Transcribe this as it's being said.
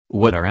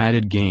What are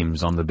added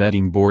games on the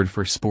betting board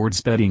for sports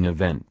betting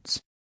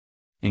events?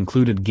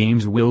 Included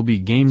games will be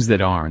games that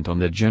aren't on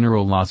the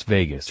general Las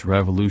Vegas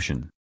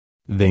Revolution.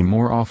 They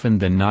more often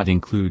than not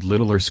include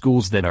littler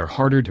schools that are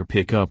harder to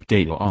pick up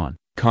data on,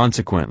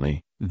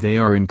 consequently, they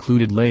are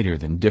included later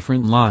than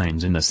different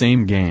lines in the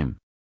same game.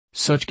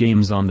 Such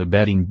games on the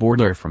betting board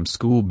are from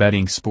school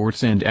betting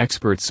sports and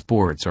expert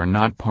sports are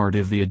not part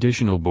of the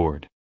additional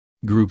board.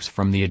 Groups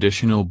from the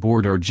additional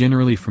board are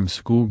generally from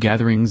school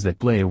gatherings that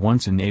play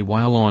once in a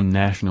while on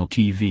national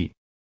TV.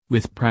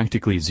 With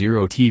practically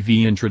zero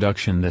TV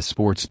introduction, the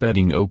Sports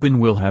Betting Open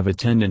will have a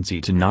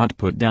tendency to not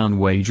put down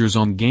wagers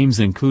on games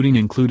including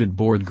included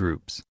board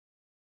groups.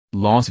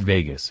 Las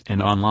Vegas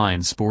and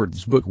online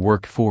sportsbook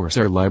workforce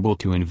are liable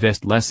to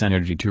invest less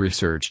energy to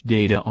research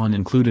data on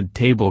included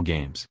table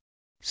games.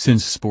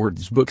 Since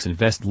sportsbooks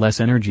invest less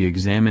energy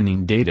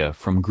examining data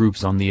from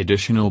groups on the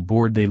additional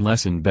board, they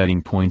lessen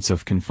betting points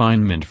of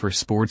confinement for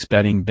sports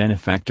betting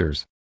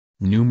benefactors.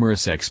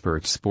 Numerous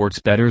expert sports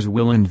bettors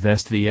will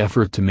invest the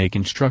effort to make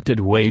instructed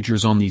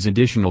wagers on these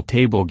additional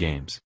table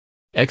games.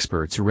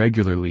 Experts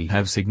regularly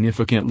have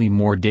significantly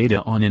more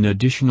data on an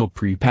additional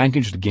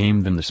prepackaged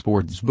game than the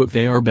sportsbook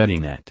they are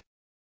betting at.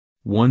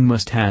 One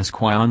must ask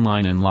why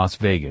online and Las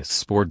Vegas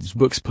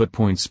sportsbooks put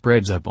point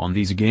spreads up on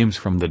these games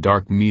from the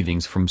dark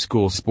meetings from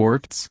school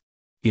sports?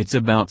 It's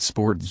about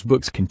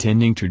sportsbooks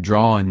contending to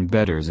draw in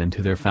bettors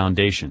into their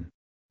foundation.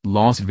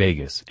 Las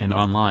Vegas and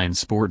online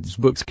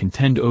sportsbooks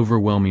contend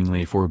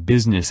overwhelmingly for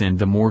business, and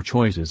the more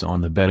choices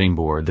on the betting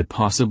board the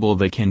possible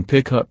they can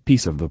pick up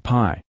piece of the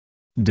pie.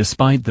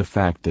 Despite the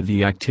fact that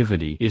the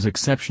activity is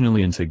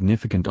exceptionally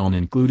insignificant on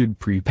included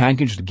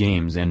prepackaged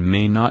games and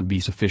may not be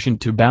sufficient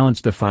to balance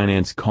the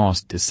finance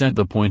cost to set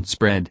the point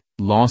spread,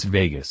 Las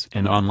Vegas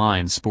and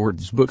online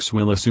sportsbooks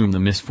will assume the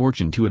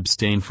misfortune to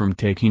abstain from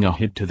taking a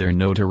hit to their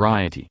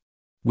notoriety.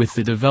 With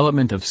the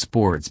development of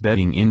sports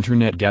betting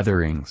internet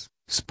gatherings,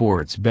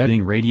 sports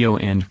betting radio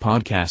and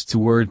podcasts,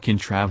 word can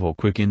travel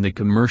quick in the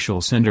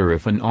commercial center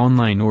if an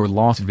online or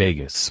Las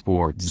Vegas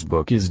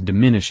sportsbook is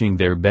diminishing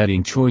their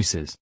betting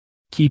choices.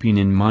 Keeping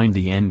in mind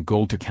the end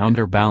goal to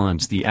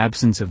counterbalance the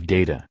absence of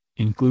data,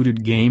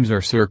 included games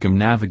are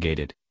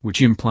circumnavigated,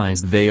 which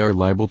implies they are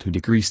liable to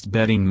decreased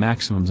betting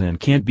maximums and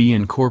can't be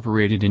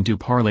incorporated into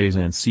parlays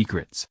and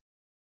secrets.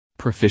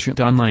 Proficient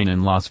online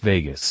and Las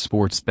Vegas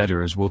sports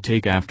bettors will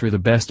take after the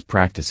best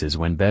practices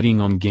when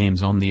betting on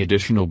games on the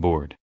additional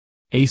board.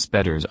 Ace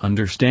bettors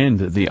understand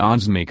that the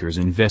odds makers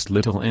invest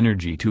little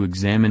energy to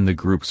examine the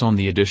groups on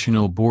the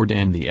additional board,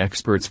 and the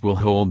experts will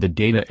hold the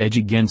data edge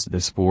against the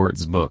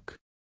sportsbook.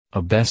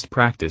 A best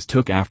practice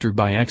took after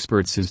by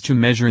experts is to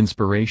measure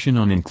inspiration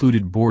on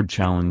included board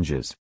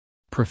challenges.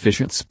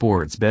 Proficient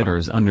sports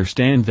bettors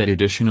understand that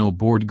additional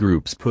board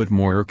groups put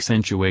more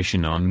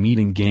accentuation on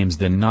meeting games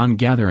than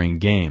non-gathering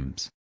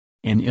games.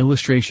 An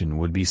illustration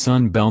would be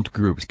Sun Belt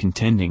groups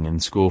contending in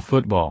school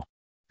football.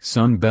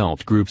 Sun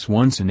Belt groups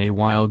once in a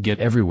while get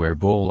everywhere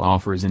bowl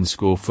offers in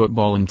school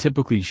football and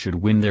typically should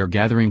win their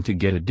gathering to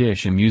get a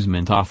dish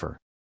amusement offer.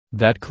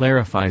 That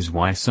clarifies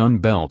why Sun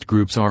Belt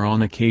groups are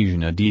on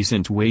occasion a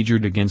decent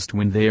wagered against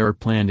when they are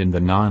planned in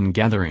the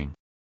non-gathering.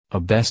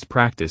 A best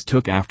practice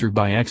took after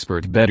by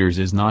expert bettors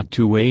is not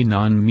to weigh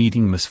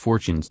non-meeting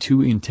misfortunes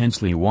too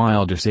intensely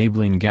while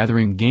disabling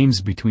gathering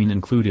games between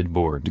included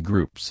board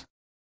groups.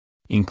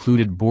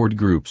 Included board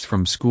groups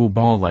from school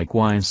ball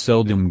likewise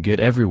seldom get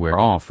everywhere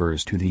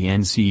offers to the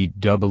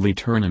NCAA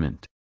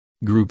tournament.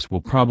 Groups will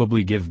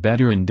probably give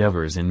better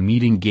endeavors in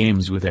meeting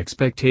games with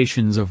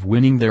expectations of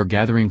winning their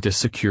gathering to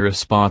secure a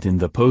spot in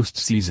the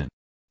postseason.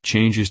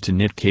 Changes to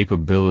NIT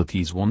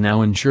capabilities will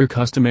now ensure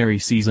customary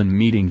season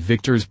meeting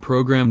victors'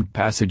 programmed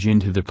passage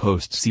into the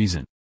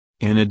postseason.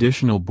 An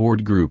additional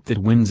board group that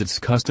wins its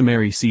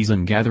customary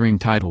season gathering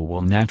title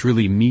will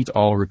naturally meet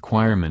all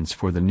requirements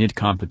for the NIT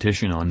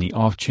competition on the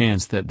off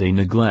chance that they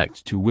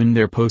neglect to win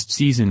their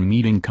postseason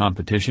meeting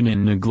competition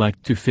and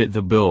neglect to fit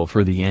the bill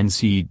for the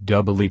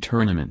NCAA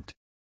tournament.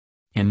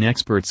 An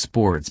expert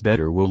sports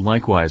bettor will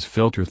likewise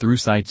filter through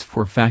sites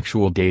for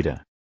factual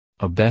data.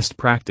 A best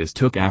practice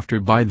took after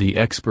by the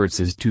experts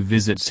is to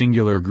visit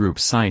singular group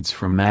sites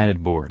from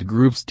added board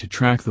groups to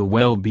track the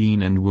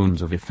well-being and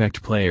wounds of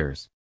effect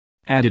players.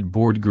 Added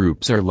board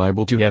groups are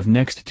liable to have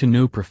next to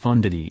no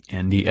profundity,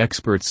 and the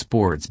expert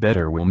sports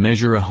bettor will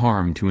measure a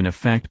harm to an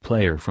effect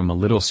player from a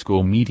little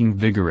school meeting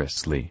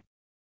vigorously.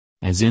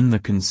 As in the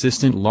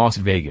consistent Las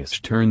Vegas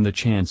turn, the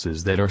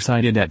chances that are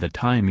cited at the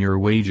time your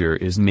wager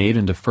is made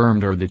and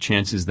affirmed are the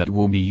chances that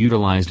will be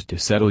utilized to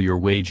settle your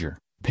wager,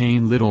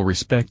 paying little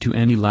respect to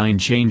any line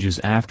changes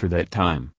after that time.